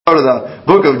Go to the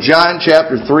book of John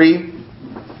chapter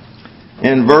 3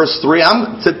 and verse 3.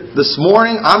 This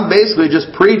morning I'm basically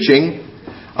just preaching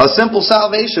a simple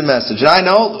salvation message. And I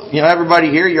know, everybody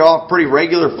here, you're all pretty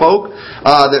regular folk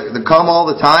that come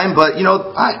all the time. But,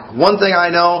 one thing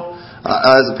I know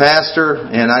as a pastor,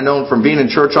 and I know from being in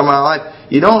church all my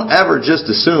life, you don't ever just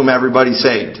assume everybody's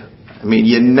saved. I mean,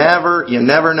 you never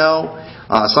know.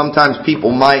 Sometimes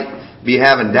people might be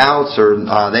having doubts, or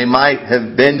they might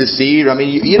have been deceived. I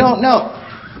mean, you don't know.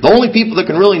 The only people that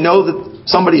can really know that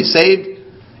somebody is saved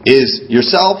is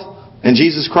yourself and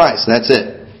Jesus Christ. That's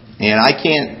it. And I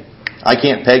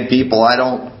can't peg people. I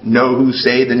don't know who's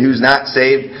saved and who's not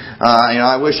saved.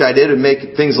 I wish I did. It'd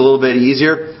make things a little bit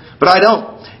easier, but I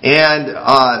don't. And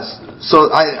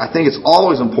so I think it's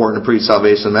always important to preach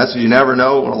salvation message. You never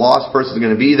know when a lost person is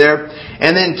going to be there.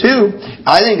 And then two,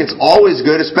 I think it's always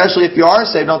good, especially if you are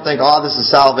saved. Don't think, this is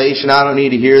salvation, I don't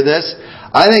need to hear this.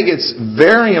 I think it's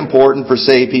very important for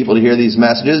saved people to hear these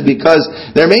messages, because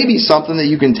there may be something that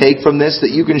you can take from this that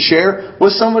you can share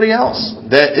with somebody else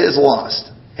that is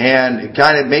lost. And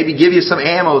kind of maybe give you some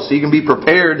ammo so you can be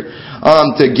prepared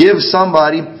to give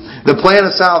somebody the plan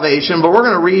of salvation. But we're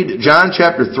going to read John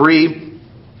chapter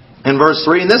 3 and verse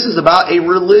 3. And this is about a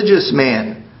religious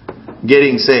man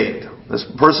getting saved. This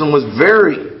person was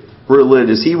very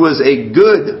religious. He was a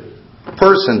good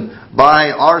person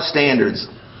by our standards.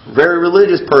 Very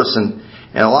religious person.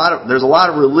 And there's a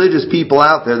lot of religious people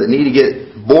out there that need to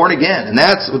get born again. And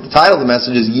that's what the title of the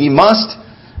message is. Ye must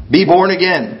be born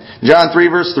again. John 3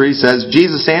 verse 3 says,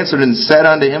 Jesus answered and said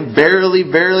unto him, Verily,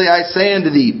 verily, I say unto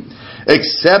thee,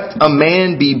 except a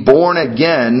man be born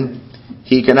again,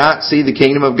 he cannot see the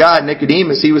kingdom of God.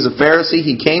 Nicodemus, he was a Pharisee.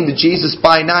 He came to Jesus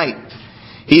by night.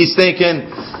 He's thinking,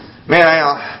 man,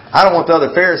 I don't want the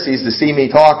other Pharisees to see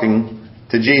me talking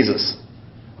to Jesus.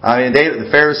 I mean, the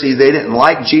Pharisees, they didn't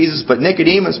like Jesus, but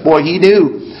Nicodemus, boy, he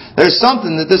knew there's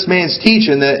something that this man's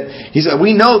teaching that he said,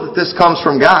 we know that this comes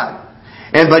from God.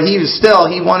 But he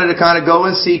wanted to kind of go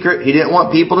in secret. He didn't want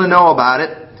people to know about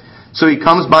it. So he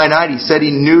comes by night. He said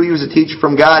he knew he was a teacher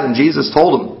from God, and Jesus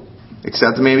told him,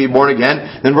 except a man be born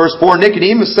again. Then verse 4,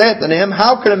 Nicodemus saith unto him,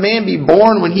 How can a man be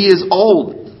born when he is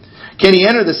old? Can he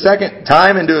enter the second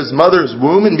time into his mother's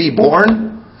womb and be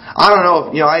born? I don't know.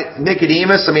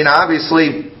 Nicodemus,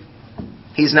 obviously,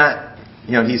 he's not,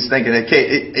 he's thinking,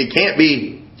 it can't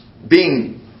be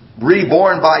being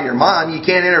reborn by your mom. You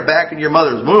can't enter back into your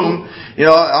mother's womb.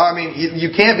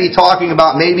 You can't be talking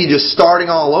about maybe just starting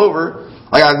all over.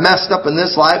 Like, I've messed up in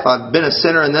this life. I've been a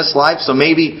sinner in this life. So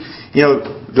maybe,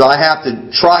 do I have to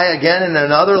try again in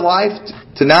another life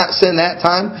to not sin that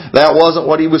time? That wasn't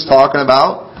what he was talking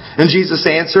about. And Jesus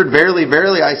answered, Verily,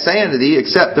 verily, I say unto thee,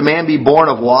 except a man be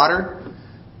born of water.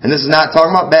 And this is not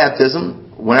talking about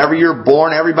baptism. Whenever you're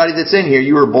born, everybody that's in here,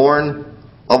 you were born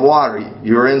of water.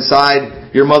 You were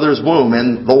inside your mother's womb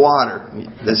in the water.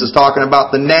 This is talking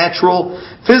about the natural,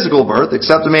 physical birth.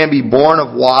 Except a man be born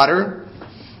of water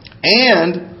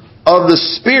and of the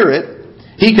Spirit,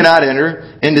 he cannot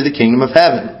enter into the kingdom of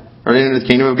heaven, or into the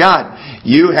kingdom of God.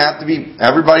 You have to be,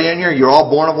 everybody in here, you're all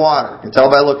born of water. You can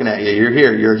tell by looking at you. You're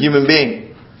here. You're a human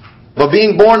being. But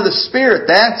being born of the Spirit,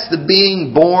 that's the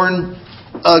being born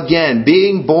again.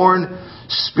 Being born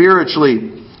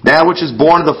spiritually. That which is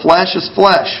born of the flesh is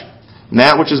flesh. And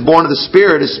that which is born of the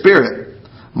Spirit is spirit.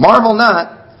 Marvel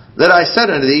not that I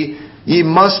said unto thee, ye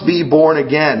must be born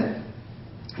again.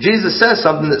 Jesus says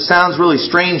something that sounds really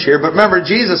strange here. But remember,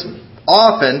 Jesus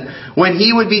often, when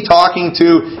he would be talking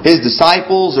to his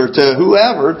disciples or to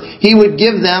whoever, he would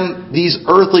give them these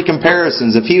earthly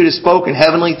comparisons. If he would have spoken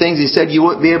heavenly things, he said you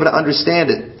wouldn't be able to understand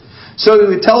it. So he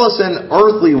would tell us in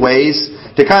earthly ways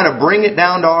to kind of bring it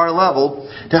down to our level,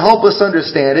 to help us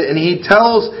understand it. And he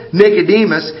tells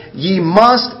Nicodemus, ye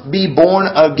must be born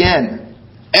again.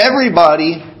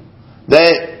 Everybody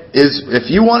that is, if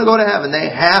you want to go to heaven,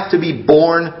 they have to be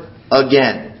born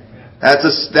again. That's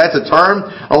a term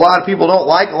a lot of people don't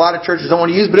like, a lot of churches don't want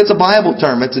to use, but it's a Bible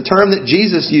term. It's a term that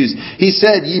Jesus used. He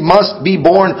said, ye must be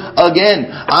born again.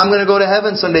 I'm going to go to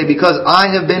heaven someday because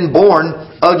I have been born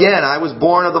again. I was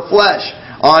born of the flesh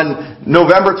on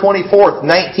November 24th,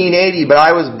 1980, but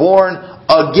I was born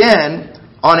again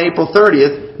on April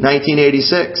 30th,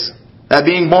 1986. That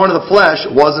being born of the flesh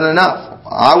wasn't enough.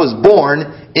 I was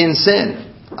born in sin.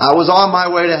 I was on my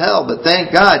way to hell, but thank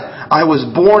God I was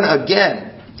born again.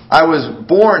 I was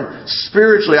born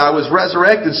spiritually. I was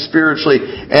resurrected spiritually.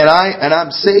 And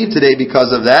I'm saved today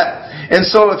because of that. And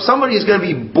so if somebody is going to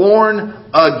be born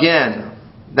again,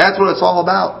 that's what it's all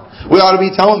about. We ought to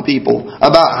be telling people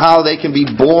about how they can be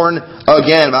born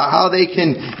again, about how they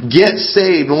can get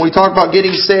saved. When we talk about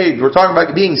getting saved, we're talking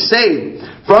about being saved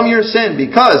from your sin,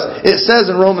 because it says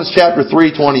in Romans chapter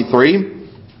 3:23,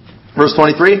 verse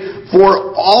 23,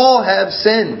 for all have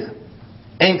sinned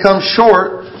and come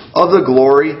short of the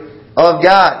glory of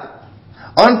God.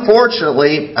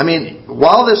 Unfortunately,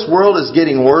 while this world is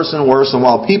getting worse and worse, and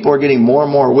while people are getting more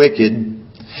and more wicked,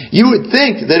 you would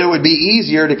think that it would be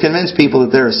easier to convince people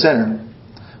that they're a sinner.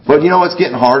 But you know what's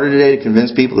getting harder today to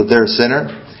convince people that they're a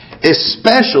sinner?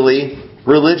 Especially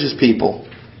religious people.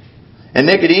 And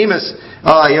Nicodemus,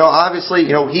 obviously,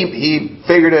 he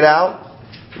figured it out.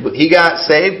 He got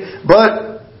saved.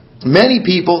 But many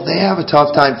people, they have a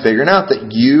tough time figuring out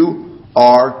that you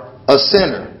are a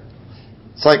sinner.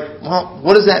 It's like, well,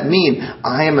 what does that mean?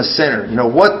 I am a sinner.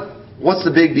 What's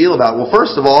the big deal about it? Well,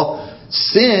 first of all,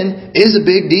 sin is a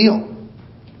big deal.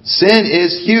 Sin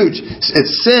is huge.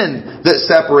 It's sin that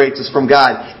separates us from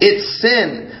God. It's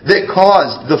sin that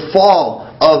caused the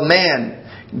fall of man.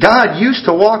 God used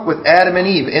to walk with Adam and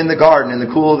Eve in the garden in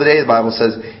the cool of the day, the Bible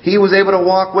says. He was able to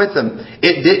walk with them.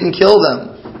 It didn't kill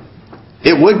them.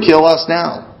 It would kill us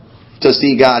now to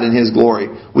see God in His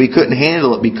glory. We couldn't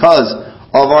handle it because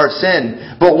of our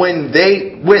sin. But when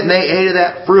they went and they ate of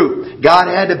that fruit,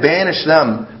 God had to banish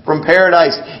them from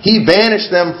paradise. He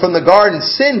banished them from the garden.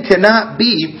 Sin cannot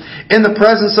be in the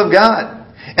presence of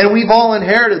God. And we've all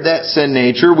inherited that sin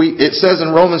nature. It says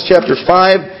in Romans chapter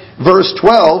 5, verse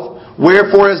 12,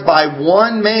 wherefore as by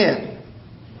one man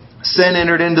sin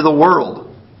entered into the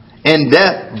world, and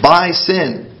death by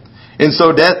sin. And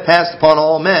so death passed upon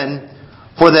all men,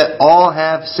 for that all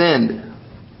have sinned.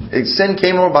 Sin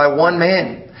came over by one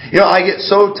man. I get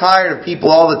so tired of people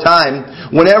all the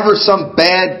time. Whenever some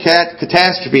bad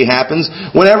catastrophe happens,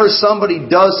 whenever somebody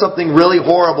does something really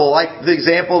horrible, like the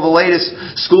example of the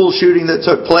latest school shooting that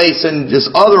took place and just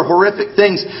other horrific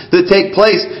things that take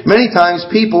place, many times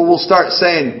people will start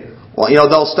saying, well,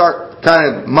 they'll start kind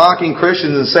of mocking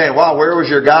Christians and saying, wow, where was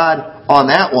your God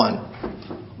on that one?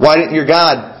 Why didn't your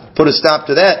God put a stop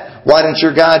to that? Why didn't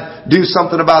your God do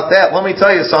something about that? Let me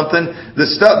tell you something.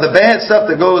 The bad stuff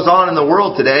that goes on in the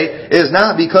world today is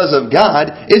not because of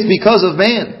God. It's because of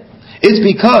man. It's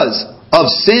because of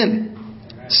sin.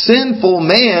 Sinful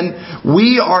man,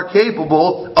 we are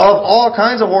capable of all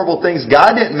kinds of horrible things.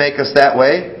 God didn't make us that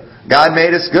way. God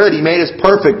made us good. He made us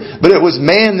perfect. But it was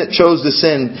man that chose to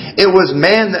sin. It was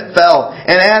man that fell.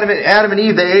 And Adam and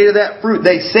Eve, they ate of that fruit.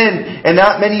 They sinned. And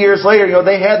not many years later,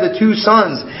 they had the two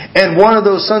sons. And one of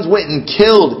those sons went and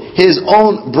killed his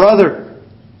own brother.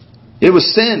 It was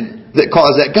sin that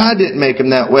caused that. God didn't make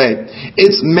him that way.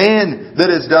 It's man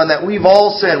that has done that. We've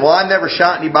all sinned. Well, I've never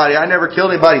shot anybody. I never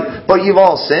killed anybody. But you've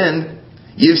all sinned.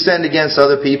 You've sinned against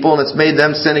other people, and it's made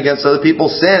them sin against other people.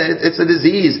 Sin, it's a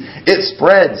disease. It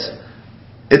spreads.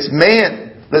 It's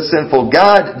man that's sinful.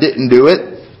 God didn't do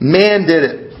it. Man did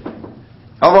it.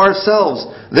 Of ourselves,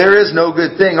 there is no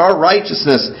good thing. Our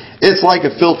righteousness, it's like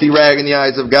a filthy rag in the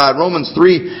eyes of God. Romans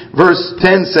 3 verse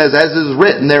 10 says, as is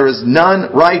written, there is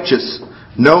none righteous,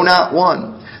 no, not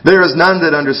one. There is none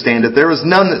that understandeth. There is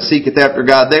none that seeketh after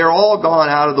God. They are all gone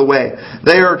out of the way.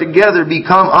 They are together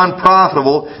become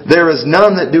unprofitable. There is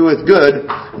none that doeth good.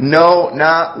 No,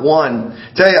 not one.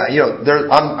 Tell you,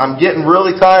 I'm getting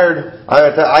really tired.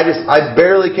 I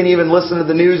barely can even listen to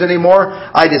the news anymore.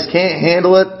 I just can't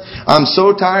handle it. I'm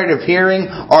so tired of hearing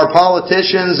our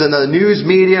politicians and the news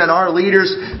media and our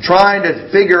leaders trying to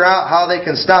figure out how they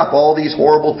can stop all these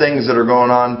horrible things that are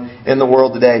going on in the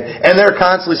world today. And they're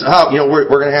constantly saying,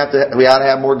 we ought to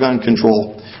have more gun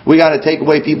control. We got to take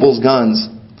away people's guns.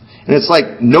 And it's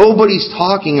like nobody's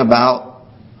talking about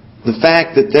the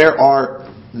fact that there are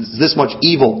this much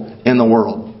evil in the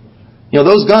world.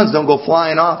 Those guns don't go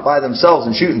flying off by themselves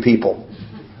and shooting people.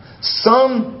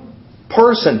 Some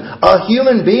person, a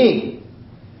human being,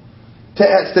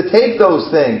 to take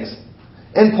those things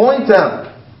and point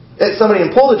them at somebody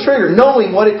and pull the trigger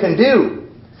knowing what it can do.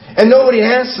 And nobody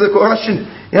asks the question,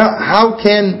 how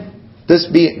can this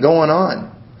be going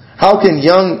on? How can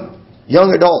young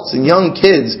adults and young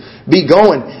kids be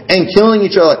going and killing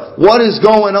each other? What is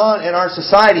going on in our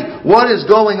society? What is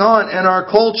going on in our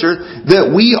culture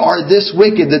that we are this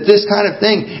wicked, that this kind of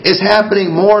thing is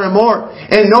happening more and more?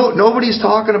 And nobody's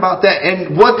talking about that.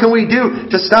 And what can we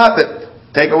do to stop it?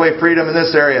 Take away freedom in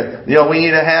this area. We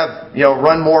need to have,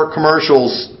 run more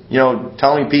commercials,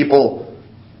 telling people,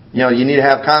 you need to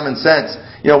have common sense.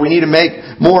 We need to make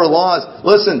more laws.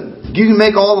 Listen, you can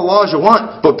make all the laws you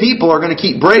want, but people are going to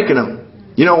keep breaking them.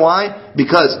 You know why?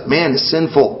 Because man is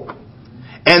sinful.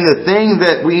 And the thing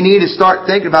that we need to start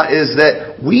thinking about is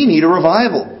that we need a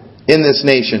revival in this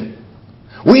nation.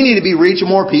 We need to be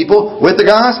reaching more people with the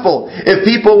gospel. If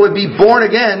people would be born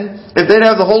again, if they'd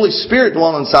have the Holy Spirit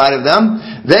dwell inside of them,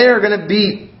 they are going to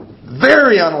be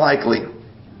very unlikely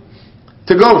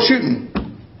to go shooting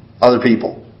other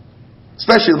people,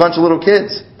 especially a bunch of little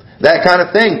kids. That kind of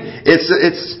thing. It's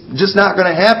just not going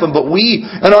to happen. But we,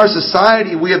 in our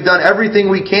society, we have done everything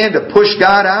we can to push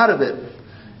God out of it.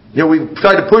 We've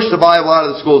tried to push the Bible out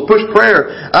of the schools, push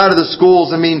prayer out of the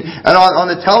schools. And on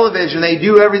the television, they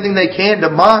do everything they can to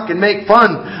mock and make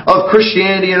fun of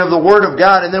Christianity and of the Word of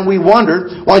God. And then we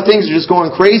wonder why things are just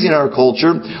going crazy in our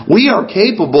culture. We are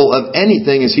capable of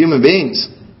anything as human beings.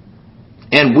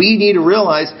 And we need to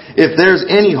realize if there's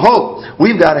any hope,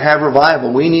 we've got to have revival.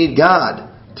 We need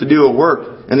God to do a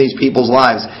work in these people's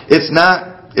lives. It's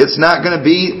not going to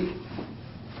be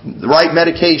the right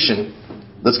medication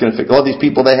that's going to fix all these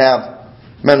people. They have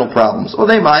mental problems. Well,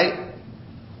 they might.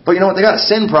 But you know what? They got a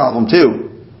sin problem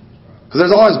too. Because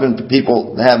there's always been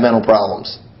people that have mental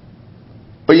problems.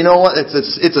 But you know what? It's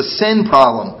a sin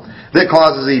problem that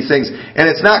causes these things.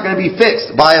 And it's not going to be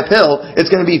fixed by a pill.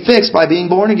 It's going to be fixed by being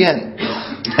born again.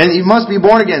 And you must be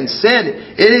born again.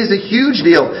 Sin, it is a huge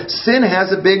deal. Sin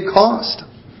has a big cost.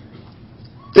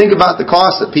 Think about the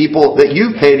cost that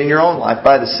you've paid in your own life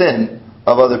by the sin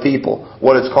of other people.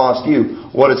 What it's cost you.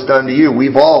 What it's done to you.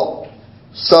 We've all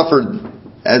suffered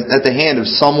at the hand of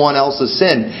someone else's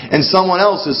sin. And someone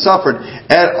else has suffered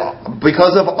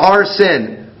because of our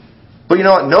sin. But you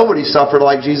know what? Nobody suffered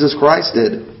like Jesus Christ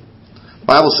did. The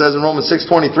Bible says in Romans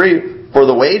 6:23, for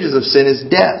the wages of sin is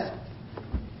death.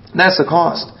 And that's the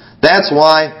cost. That's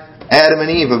why Adam and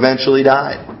Eve eventually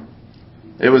died.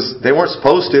 They weren't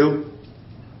supposed to.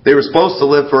 They were supposed to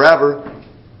live forever.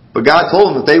 But God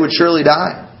told them that they would surely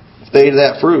die if they ate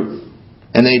that fruit.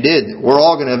 And they did. We're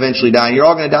all going to eventually die. You're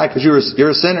all going to die because you're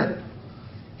a sinner.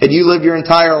 Had you lived your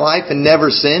entire life and never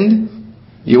sinned,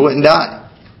 you wouldn't die.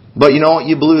 But you know what?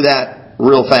 You blew that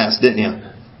real fast, didn't you?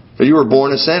 Because you were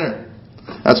born a sinner.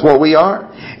 That's what we are.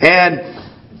 And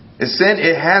sin,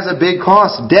 it has a big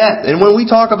cost. Death. And when we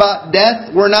talk about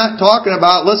death, we're not talking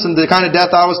about, listen, the kind of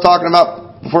death I was talking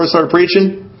about before I started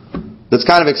preaching. That's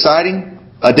kind of exciting.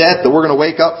 A death that we're going to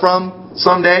wake up from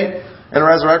someday and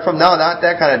resurrect from. No, not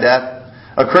that kind of death.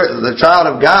 The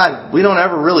child of God, we don't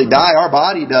ever really die. Our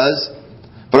body does.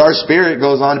 But our spirit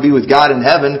goes on to be with God in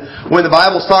heaven. When the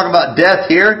Bible's talking about death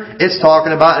here, it's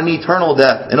talking about an eternal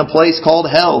death in a place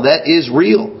called hell. That is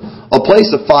real. A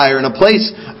place of fire and a place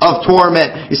of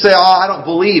torment. You say, I don't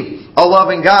believe a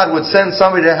loving God would send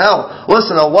somebody to hell.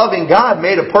 Listen, a loving God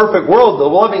made a perfect world.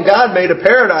 The loving God made a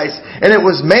paradise. And it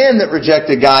was man that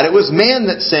rejected God. It was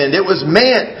man that sinned. It was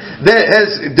man that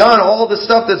has done all the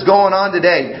stuff that's going on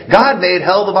today. God made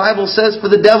hell, the Bible says,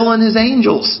 for the devil and his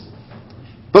angels.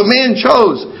 But man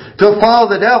chose to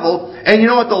follow the devil. And you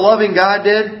know what the loving God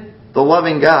did? The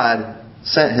loving God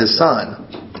sent His Son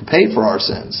to pay for our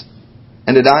sins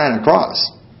and to die on a cross.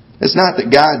 It's not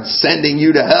that God's sending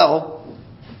you to hell.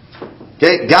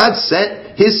 Okay? God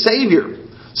sent His Savior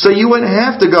so you wouldn't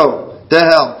have to go to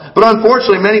hell. But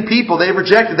unfortunately, many people, they've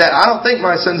rejected that. I don't think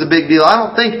my sin's a big deal. I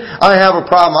don't think I have a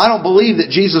problem. I don't believe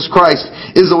that Jesus Christ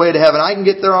is the way to heaven. I can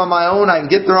get there on my own. I can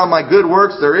get there on my good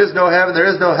works. There is no heaven. There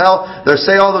is no hell. They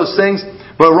say all those things.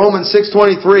 But Romans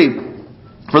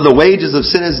 6:23, for the wages of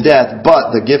sin is death,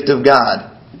 but the gift of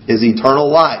God is eternal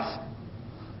life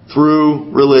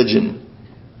through religion.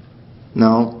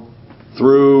 No.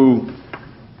 Through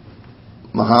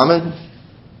Muhammad?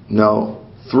 No.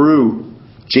 Through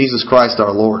Jesus Christ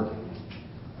our Lord.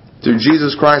 Through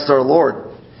Jesus Christ our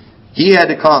Lord. He had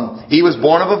to come. He was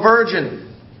born of a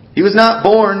virgin. He was not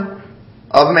born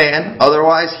of man.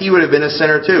 Otherwise, He would have been a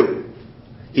sinner too.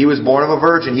 He was born of a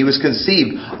virgin. He was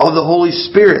conceived of the Holy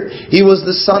Spirit. He was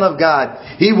the Son of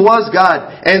God. He was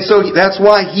God. And so that's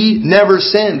why He never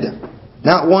sinned.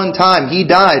 Not one time. He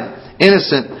died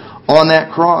innocent on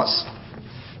that cross.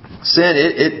 Sin,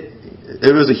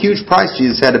 it was a huge price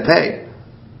Jesus had to pay.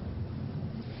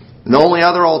 And the only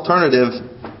other alternative,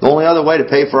 the only other way to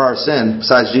pay for our sin,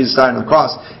 besides Jesus dying on the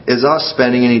cross, is us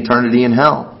spending an eternity in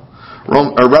hell.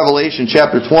 Revelation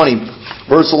chapter 20,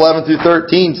 verse 11 through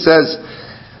 13 says,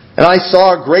 and I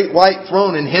saw a great white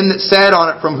throne, and Him that sat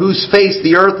on it, from whose face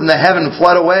the earth and the heaven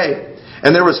fled away.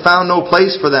 And there was found no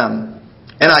place for them.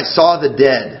 And I saw the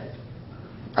dead.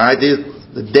 Alright,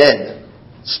 the dead.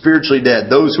 Spiritually dead.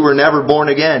 Those who were never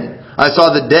born again. I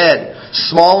saw the dead,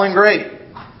 small and great,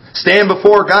 stand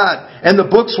before God. And the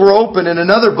books were open, and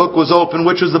another book was open,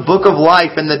 which was the book of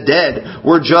life. And the dead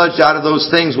were judged out of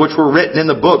those things which were written in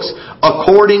the books,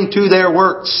 according to their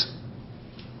works.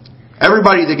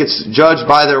 Everybody that gets judged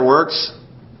by their works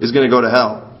is going to go to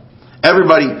hell.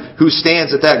 Everybody who stands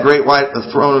at that great white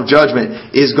throne of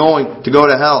judgment is going to go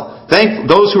to hell.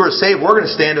 Those who are saved, we're going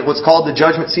to stand at what's called the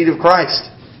judgment seat of Christ.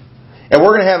 And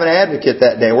we're going to have an advocate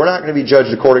that day. We're not going to be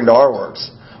judged according to our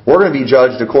works. We're going to be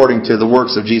judged according to the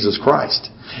works of Jesus Christ.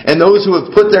 And those who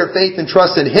have put their faith and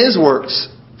trust in His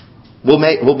works will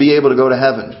be able to go to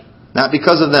heaven. Not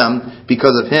because of them,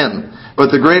 because of Him.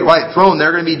 But the great white throne,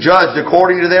 they're going to be judged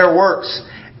according to their works.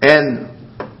 And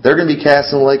they're going to be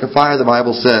cast in the lake of fire, the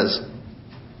Bible says.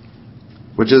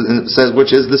 Which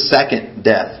is the second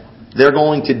death. They're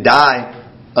going to die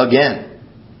again.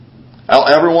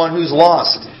 Everyone who's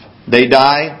lost, they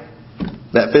die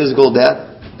that physical death,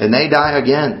 and they die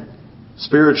again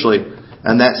spiritually.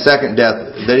 And that second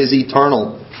death, that is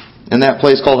eternal, in that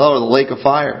place called hell, or the lake of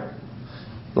fire.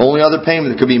 The only other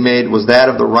payment that could be made was that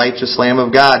of the righteous Lamb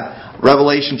of God.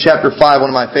 Revelation chapter 5, one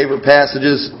of my favorite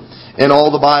passages in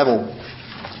all the Bible.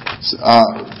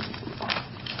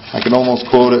 I can almost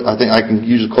quote it. I think I can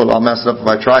usually quote it. I'll mess it up if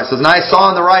I try. It says, "And I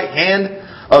saw in the right hand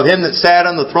of Him that sat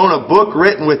on the throne a book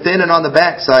written within and on the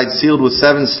backside, sealed with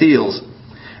 7 seals.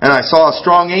 And I saw a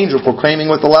strong angel proclaiming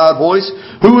with a loud voice,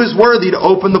 Who is worthy to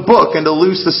open the book and to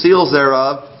loose the seals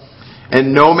thereof?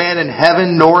 And no man in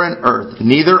heaven nor in earth,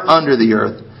 neither under the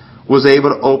earth, was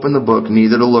able to open the book,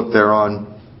 neither to look thereon.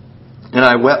 And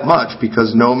I wept much,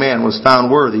 because no man was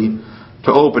found worthy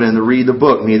to open and to read the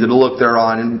book, neither to look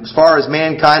thereon." And as far as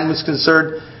mankind was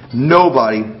concerned,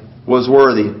 nobody was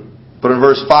worthy. But in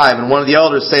verse 5, "And one of the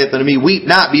elders saith unto me, Weep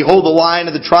not, behold, the Lion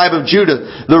of the tribe of Judah,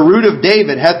 the root of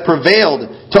David, hath prevailed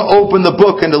to open the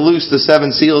book and to loose the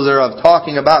 7 seals thereof."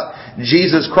 Talking about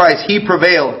Jesus Christ. He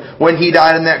prevailed when He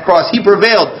died on that cross. He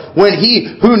prevailed when He,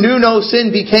 who knew no sin,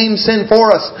 became sin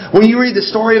for us. When you read the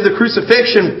story of the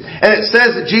crucifixion, and it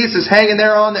says that Jesus hanging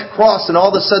there on that cross, and all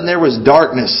of a sudden there was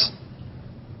darkness.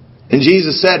 And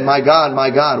Jesus said, my God,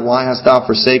 why hast Thou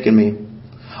forsaken me?"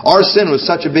 Our sin was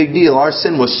such a big deal. Our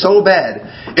sin was so bad.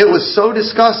 It was so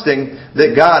disgusting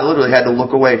that God literally had to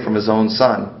look away from His own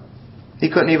Son. He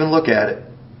couldn't even look at it.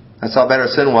 That's how bad our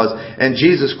sin was. And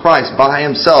Jesus Christ, by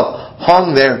Himself,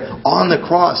 hung there on the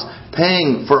cross,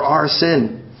 paying for our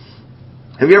sin.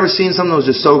 Have you ever seen something that was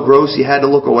just so gross you had to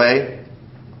look away?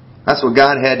 That's what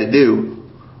God had to do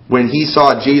when He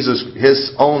saw Jesus,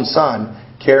 His own Son,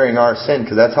 carrying our sin,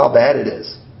 because that's how bad it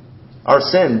is. Our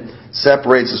sin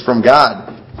separates us from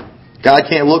God. God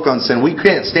can't look on sin. We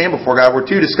can't stand before God. We're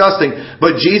too disgusting.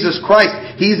 But Jesus Christ,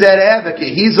 He's that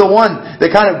advocate. He's the one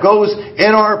that kind of goes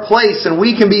in our place, and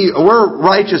we're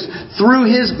righteous through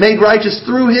made righteous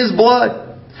through His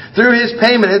blood. Through His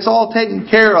payment. It's all taken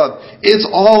care of. It's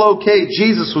all okay.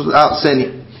 Jesus was without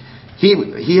sin.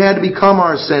 He had to become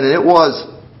our sin, and it was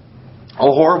a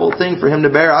horrible thing for Him to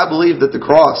bear. I believe the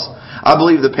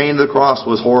pain of the cross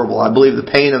was horrible. I believe the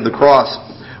pain of the cross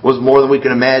was more than we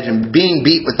can imagine. Being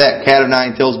beat with that cat of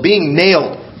 9 tails, being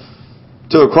nailed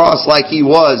to a cross like He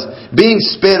was, being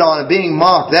spit on and being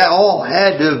mocked, that all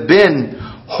had to have been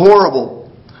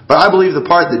horrible. But I believe the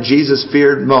part that Jesus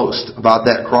feared most about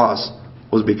that cross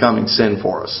was becoming sin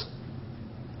for us.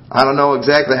 I don't know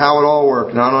exactly how it all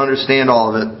worked, and I don't understand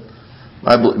all of it.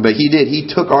 But He did. He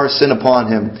took our sin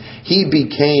upon Him. He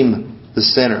became the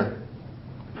sinner.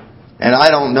 And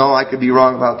I don't know, I could be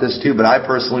wrong about this too, but I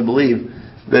personally believe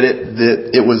that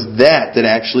it was that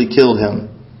actually killed Him.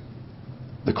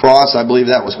 The cross, I believe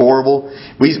that was horrible.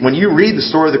 When you read the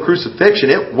story of the crucifixion,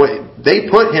 they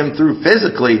put Him through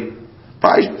physically.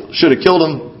 Probably should have killed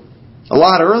Him a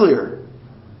lot earlier.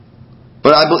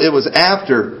 But it was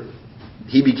after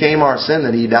He became our sin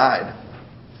that He died.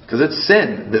 Because it's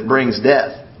sin that brings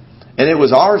death. And it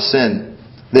was our sin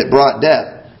that brought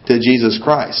death to Jesus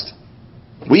Christ.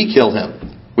 We killed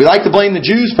Him. We like to blame the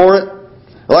Jews for it.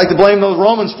 We like to blame those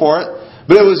Romans for it.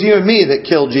 But it was you and me that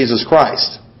killed Jesus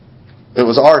Christ. It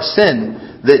was our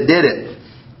sin that did it.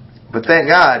 But thank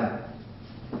God,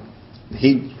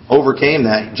 He overcame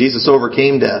that. Jesus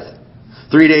overcame death.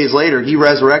 3 days later, He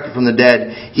resurrected from the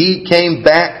dead. He came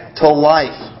back to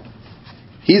life.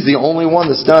 He's the only one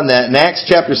that's done that. In Acts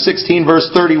chapter 16, verse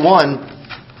 31,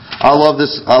 I love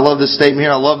this statement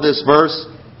here. I love this verse.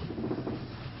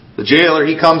 The jailer,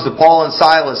 he comes to Paul and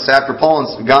Silas after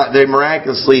God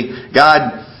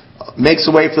makes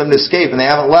a way for them to escape, and they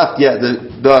haven't left yet.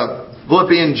 The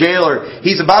Philippian jailer,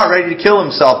 he's about ready to kill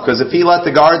himself, because if he let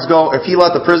the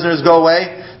prisoners go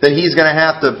away, then he's going to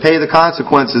have to pay the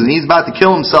consequences, and he's about to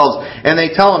kill himself. And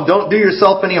they tell him, "Don't do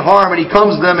yourself any harm." And he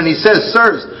comes to them and he says,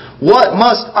 "Sirs, what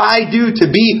must I do to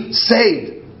be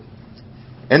saved?"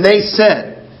 And they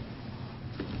said,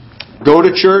 "Go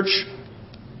to church,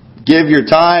 give your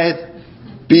tithe,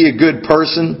 be a good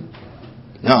person."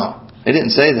 No, they didn't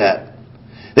say that.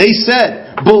 They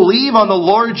said, believe on the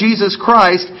Lord Jesus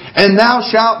Christ, and thou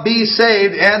shalt be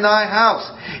saved and thy house.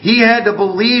 He had to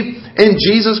believe in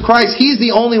Jesus Christ. He's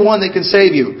the only one that can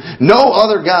save you. No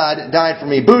other God died for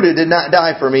me. Buddha did not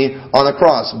die for me on the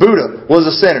cross. Buddha was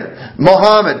a sinner.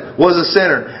 Muhammad was a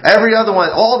sinner. Every other one,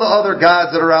 all the other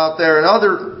gods that are out there, and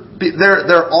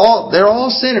they're all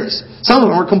sinners. Some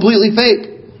of them are completely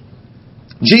fake.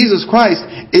 Jesus Christ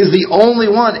is the only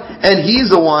one, and He's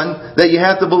the one that you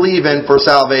have to believe in for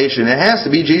salvation. It has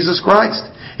to be Jesus Christ.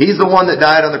 He's the one that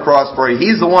died on the cross for you.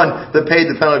 He's the one that paid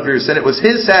the penalty for your sin. It was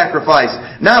His sacrifice,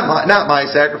 not my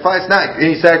sacrifice, not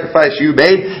any sacrifice you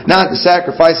made, not the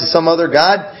sacrifice of some other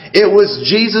God. It was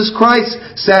Jesus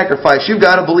Christ's sacrifice. You've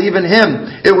got to believe in Him.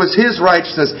 It was His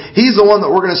righteousness. He's the one that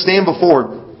we're going to stand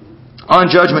before on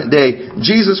Judgment Day.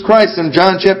 Jesus Christ in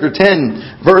John chapter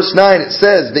 10, verse 9, it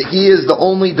says that He is the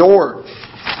only door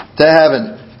to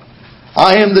heaven.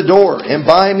 I am the door, and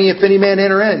by me if any man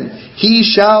enter in, he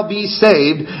shall be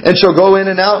saved, and shall go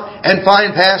in and out and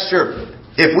find pasture.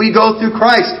 If we go through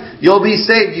Christ, you'll be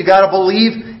saved. You got to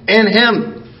believe in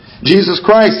Him. Jesus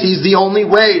Christ, He's the only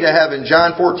way to heaven.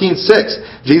 John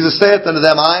 14:6, Jesus saith unto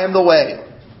them, I am the way,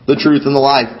 the truth, and the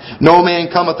life. No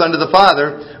man cometh unto the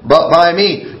Father but by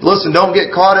me. Listen, don't get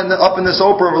caught up in this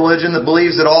Oprah religion that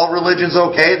believes that all religion's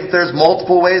okay, that there's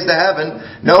multiple ways to heaven.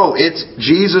 No, it's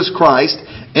Jesus Christ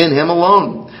and Him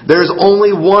alone. There's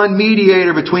only one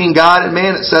mediator between God and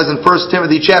man, it says in 1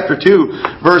 Timothy chapter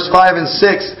 2, verse 5 and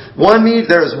 6.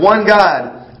 There is one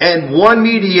God and one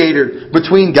mediator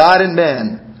between God and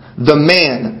man, the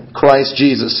man, Christ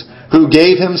Jesus, who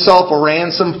gave Himself a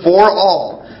ransom for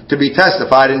all, to be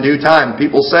testified in due time.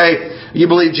 People say, you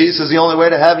believe Jesus is the only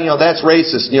way to heaven? That's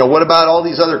racist. What about all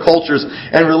these other cultures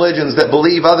and religions that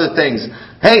believe other things?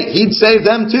 Hey, He'd save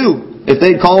them too if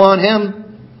they'd call on Him.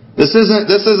 This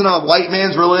isn't a white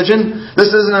man's religion.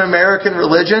 This isn't an American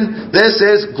religion. This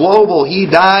is global.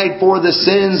 He died for the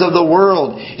sins of the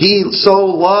world. He so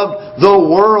loved the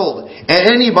world. And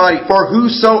anybody, for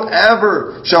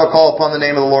whosoever shall call upon the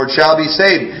name of the Lord shall be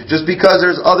saved. Just because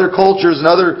there's other cultures and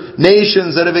other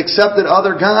nations that have accepted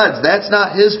other gods, that's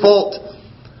not His fault.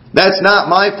 That's not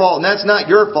my fault, and that's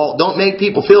not your fault. Don't make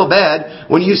people feel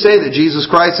bad when you say that Jesus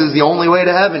Christ is the only way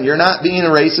to heaven. You're not being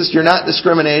a racist. You're not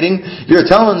discriminating. You're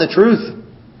telling the truth.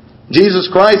 Jesus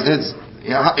Christ,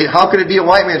 how could it be a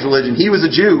white man's religion? He was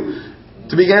a Jew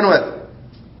to begin with.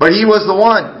 But He was the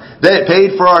one that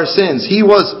paid for our sins. He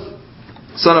was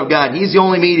Son of God. He's the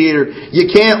only mediator.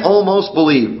 You can't almost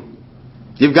believe.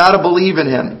 You've got to believe in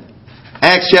Him.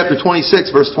 Acts chapter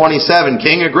 26, verse 27,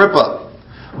 King Agrippa,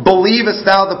 believest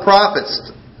thou the prophets?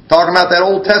 Talking about that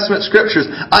Old Testament scriptures.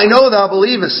 I know thou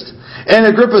believest. And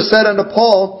Agrippa said unto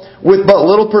Paul, with but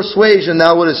little persuasion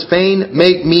thou wouldest fain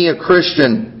make me a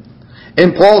Christian.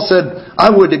 And Paul said,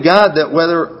 I would to God that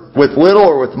whether with little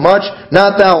or with much,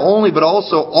 not thou only, but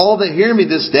also all that hear me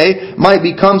this day might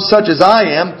become such as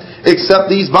I am, except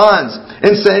these bonds.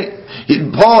 And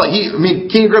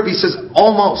King Agrippa, he says,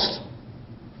 almost.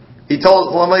 He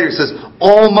told one later, he says,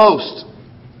 almost.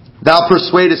 Thou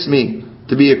persuadest me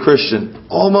to be a Christian.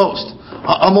 Almost.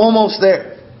 I'm almost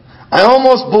there. I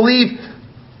almost believe.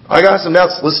 I got some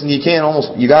doubts. Listen, you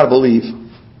got to believe.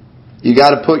 You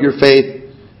got to put your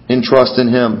faith and trust in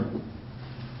Him.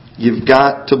 You've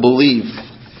got to believe.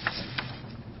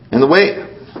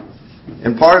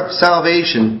 And part of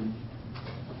salvation,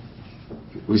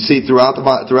 we see throughout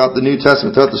the New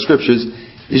Testament, throughout the Scriptures,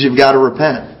 is you've got to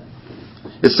repent.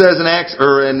 It says in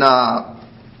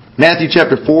Matthew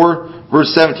chapter 4,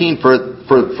 verse 17,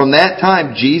 from that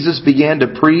time Jesus began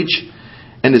to preach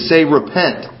and to say,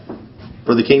 repent,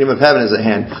 for the kingdom of heaven is at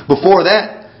hand. Before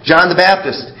that, John the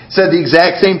Baptist said the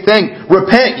exact same thing.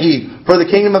 Repent ye, for the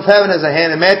kingdom of heaven is at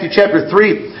hand. In Matthew chapter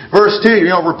 3, verse 2,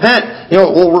 repent.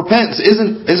 Repentance,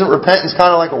 isn't repentance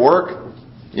kind of like a work?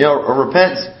 A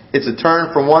repentance, it's a turn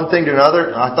from one thing to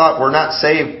another. I thought we're not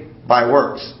saved by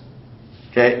works.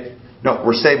 Okay? No,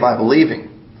 we're saved by believing.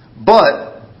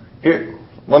 But, here,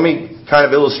 let me kind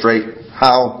of illustrate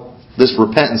how this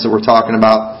repentance that we're talking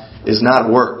about is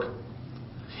not work.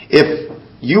 If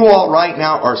you all right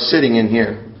now are sitting in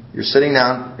here, you're sitting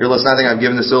down, you're listening, I think I've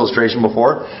given this illustration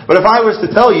before, but if I was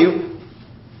to tell you,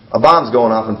 a bomb's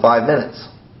going off in 5 minutes,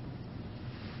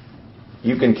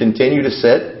 you can continue to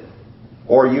sit,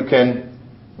 or you can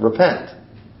repent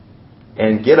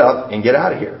and get up and get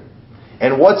out of here.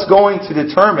 And what's going to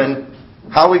determine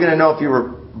how are we going to know if you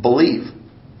believe?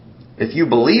 If you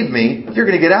believe me, you're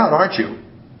going to get out, aren't you?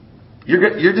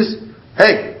 You're just,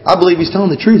 hey, I believe he's telling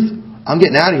the truth. I'm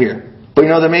getting out of here. But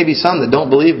there may be some that don't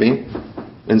believe me.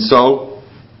 And so,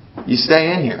 you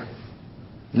stay in here.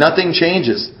 Nothing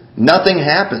changes. Nothing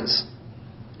happens.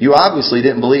 You obviously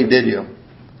didn't believe, did you?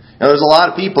 Now, there's a lot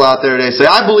of people out there today say,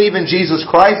 I believe in Jesus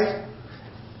Christ.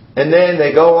 And then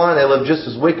they go on and they live just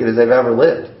as wicked as they've ever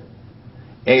lived.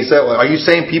 And you say, well, are you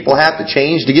saying people have to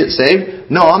change to get saved?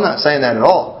 No, I'm not saying that at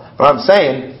all. But I'm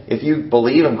saying, if you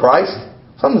believe in Christ,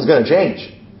 something's going to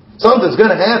change. Something's going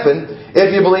to happen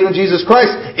if you believe in Jesus Christ.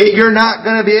 You're not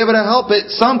going to be able to help it.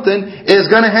 Something is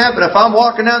going to happen. If I'm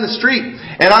walking down the street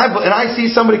and I see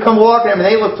somebody come walking at me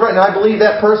and they look threatened, I believe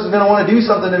that person's going to want to do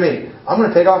something to me. I'm going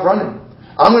to take off running.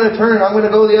 I'm going to turn. I'm going to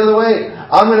go the other way.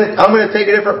 I'm going to take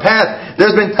a different path.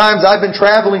 There's been times I've been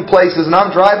traveling places and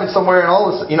I'm driving somewhere and all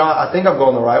of a sudden, I think I'm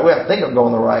going the right way. I think I'm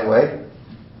going the right way.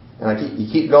 And you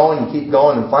keep going,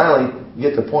 and finally you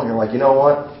get to the point where you're like, you know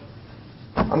what?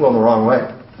 I'm going the wrong way.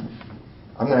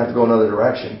 I'm going to have to go another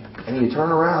direction. And you turn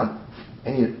around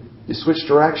and you switch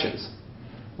directions.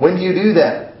 When do you do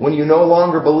that? When you no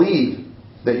longer believe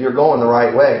that you're going the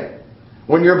right way.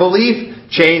 When your belief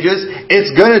changes,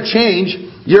 it's going to change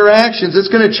your actions. It's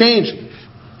going to change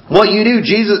what you do.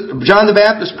 John the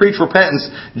Baptist preached repentance.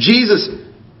 Jesus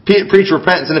preached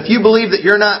repentance. And if you believe that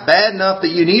you're not bad enough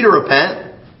that you need to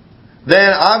repent,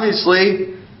 then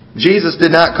obviously Jesus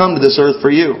did not come to this earth for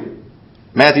you.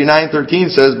 Matthew 9:13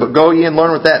 says, But go ye and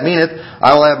learn what that meaneth.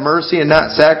 I will have mercy and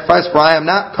not sacrifice, for I am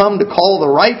not come to call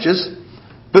the righteous,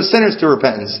 but sinners to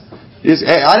repentance.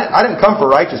 I didn't come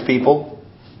for righteous people.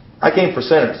 I came for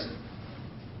sinners.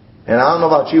 And I don't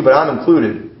know about you, but I'm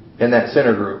included in that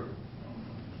sinner group.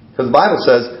 Because the Bible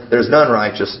says, there's none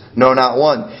righteous, no, not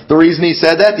one. The reason He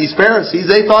said that, these Pharisees,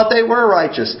 they thought they were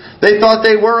righteous. They thought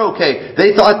they were okay.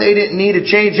 They thought they didn't need to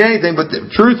change anything, but the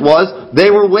truth was,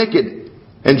 they were wicked.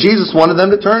 And Jesus wanted them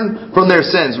to turn from their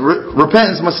sins.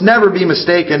 Repentance must never be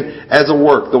mistaken as a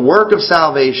work. The work of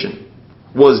salvation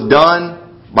was done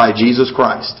by Jesus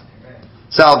Christ.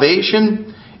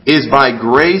 Salvation is by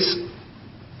grace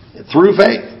through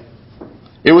faith.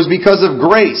 It was because of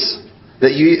grace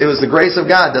it was the grace of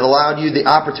God that allowed you the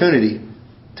opportunity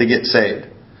to get saved.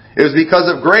 It was because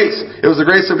of grace. It was the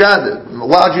grace of God that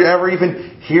allowed you to ever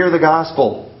even hear the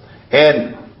gospel.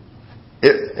 And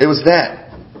it was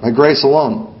that, by grace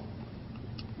alone.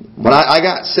 When I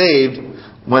got saved,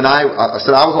 I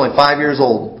said I was only 5 years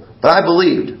old, but I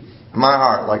believed in my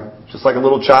heart, just like a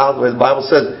little child, the way the Bible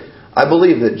says, I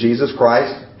believed that Jesus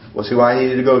Christ was who I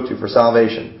needed to go to for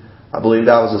salvation. I believed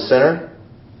I was a sinner,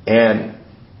 and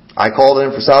I called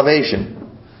Him for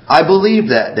salvation. I believed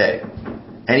that day,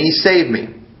 and He saved me.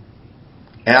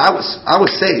 And I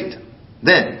was saved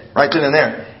then, right then and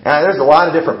there. And there's a lot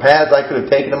of different paths I could have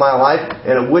taken in my life,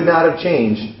 and it would not have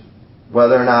changed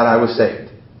whether or not I was saved.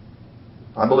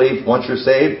 I believe once you're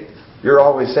saved, you're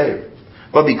always saved.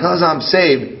 But because I'm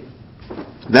saved,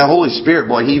 that Holy Spirit,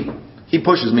 boy, He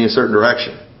pushes me a certain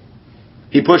direction.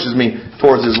 He pushes me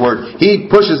towards His Word.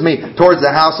 He pushes me towards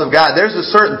the house of God. There's a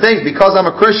certain thing, because I'm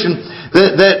a Christian,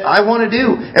 that I want to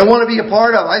do and want to be a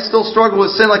part of. I still struggle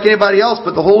with sin like anybody else,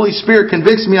 but the Holy Spirit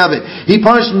convicts me of it. He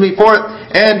punishes me for it.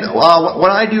 And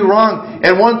when I do wrong,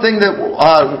 and one thing that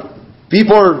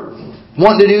people are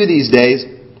wanting to do these days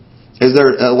is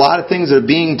there are a lot of things that are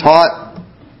being taught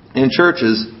in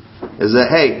churches is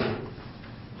that, hey,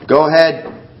 go ahead,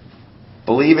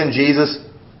 believe in Jesus,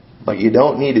 but you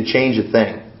don't need to change a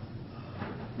thing.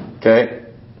 Okay?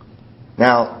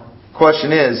 Now,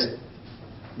 question is,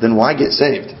 then why get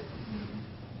saved?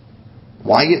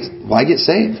 Why get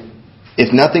saved?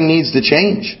 If nothing needs to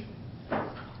change.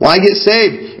 Why get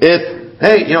saved? If,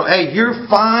 hey, you're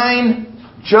fine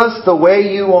just the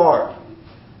way you are.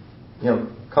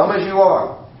 Come as you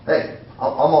are. Hey,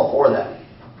 I'm all for that.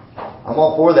 I'm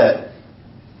all for that.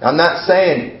 I'm not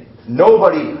saying I've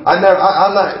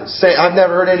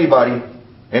never heard anybody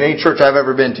in any church I've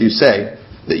ever been to say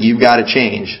that you've got to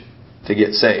change to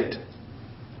get saved.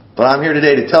 But I'm here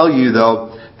today to tell you,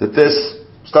 though, that this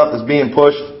stuff is being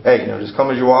pushed. Hey, just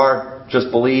come as you are,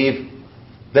 just believe.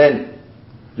 Then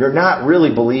you're not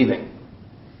really believing.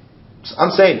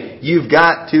 I'm saying you've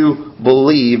got to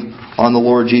believe on the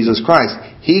Lord Jesus Christ.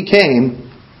 He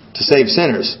came to save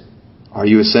sinners. Are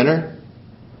you a sinner?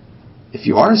 If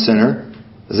you are a sinner,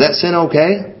 is that sin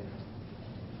okay?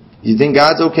 You think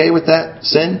God's okay with that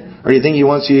sin? Or do you think He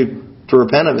wants you to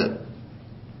repent of it?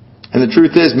 And the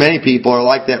truth is, many people are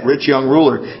like that rich young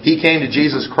ruler. He came to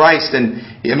Jesus Christ, and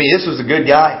this was a good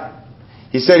guy.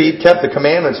 He said he kept the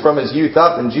commandments from his youth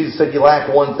up, and Jesus said, you lack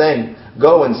one thing.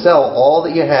 Go and sell all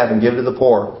that you have and give to the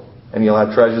poor, and you'll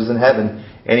have treasures in heaven.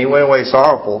 And he went away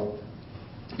sorrowful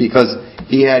because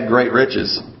he had great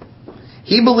riches.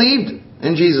 He believed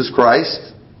in Jesus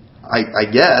Christ,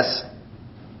 I guess,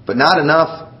 but not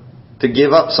enough to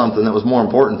give up something that was more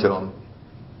important to him.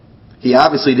 He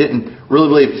obviously didn't really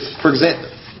believe. For example,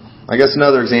 I guess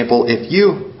another example,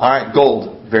 alright,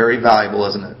 gold, very valuable,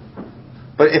 isn't it?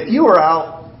 But if you were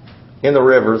out in the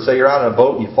river, say you're out on a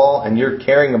boat and you fall and you're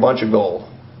carrying a bunch of gold,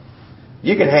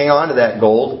 you can hang on to that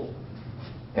gold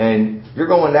and you're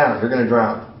going down, you're going to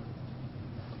drown.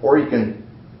 Or you can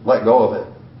let go of it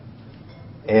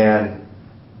and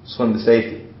swim to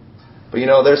safety. But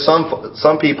there's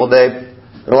some people, Dave,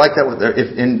 they're like that with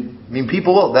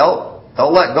people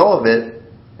they'll let go of it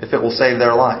if it will save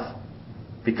their life.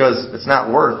 Because it's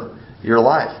not worth your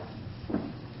life.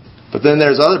 But then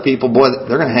there's other people,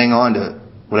 they're going to hang on to it,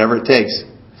 whatever it takes.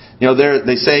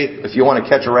 They say if you want to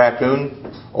catch a raccoon,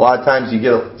 a lot of times you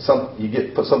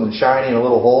put something shiny in a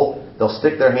little hole, they'll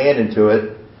stick their hand into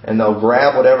it and they'll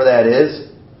grab whatever that is,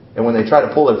 and when they try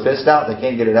to pull their fist out, they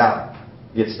can't get it out.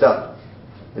 You get stuck.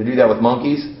 They do that with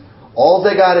monkeys. All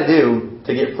they got to do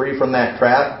to get free from that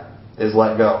trap is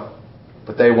let go.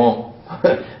 But they won't.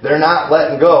 They're not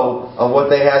letting go of what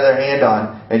they have their hand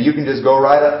on. And you can just go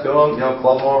right up to them,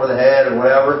 club them over the head or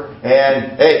whatever,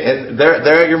 and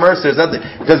they're at your mercy. There's nothing,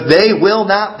 because they will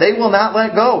not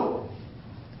let go.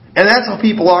 And that's how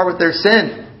people are with their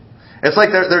sin. It's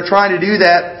like they're trying to do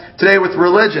that today with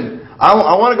religion.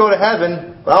 I want to go to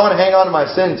heaven, but I want to hang on to my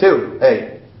sin too.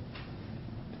 Hey,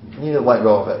 you need to let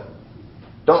go of it.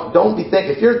 Don't be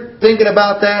thinking. If you're thinking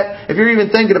about that, if you're even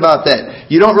thinking about that,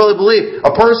 you don't really believe.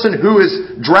 A person who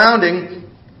is drowning,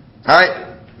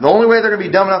 alright, the only way they're going to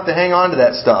be dumb enough to hang on to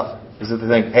that stuff is if they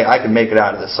think, hey, I can make it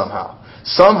out of this somehow.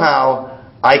 Somehow,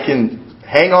 I can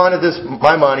hang on to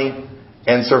my money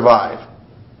and survive.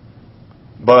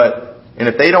 And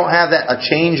if they don't have a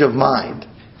change of mind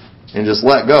and just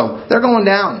let go, they're going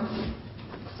down.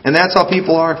 And that's how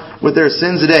people are with their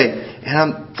sins today. And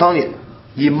I'm telling you,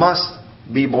 you must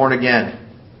be born again.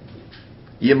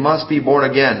 You must be born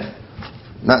again.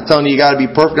 I'm not telling you got to be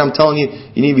perfect. I'm telling you,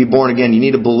 you need to be born again. You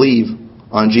need to believe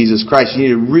on Jesus Christ. You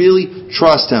need to really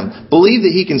trust Him. Believe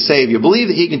that He can save you. Believe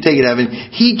that He can take you to heaven.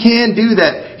 He can do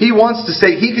that. He wants to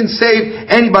save. He can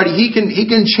save anybody. He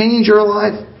can change your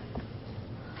life.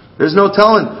 There's no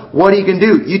telling what He can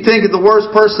do. You think of the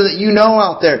worst person that you know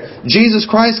out there. Jesus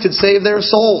Christ could save their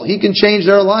soul. He can change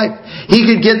their life. He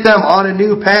could get them on a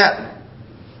new path.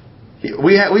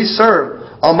 We serve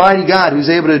Almighty God who's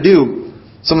able to do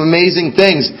some amazing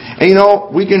things. And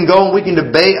we can go and we can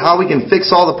debate how we can fix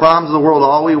all the problems of the world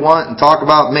all we want and talk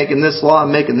about making this law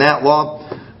and making that law.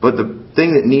 But the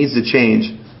thing that needs to change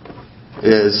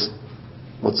is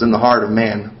what's in the heart of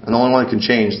man. And the only one who can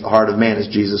change the heart of man is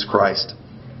Jesus Christ.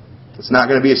 It's not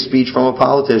going to be a speech from a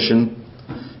politician.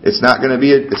 It's not going to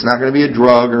be a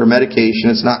drug or a medication.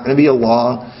 It's not going to be a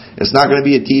law. It's not going to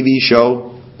be a TV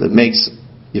show that makes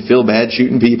you feel bad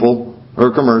shooting people or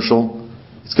a commercial.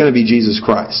 It's going to be Jesus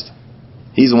Christ.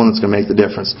 He's the one that's going to make the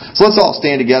difference. So let's all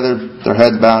stand together, with our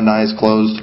heads bowed and eyes closed.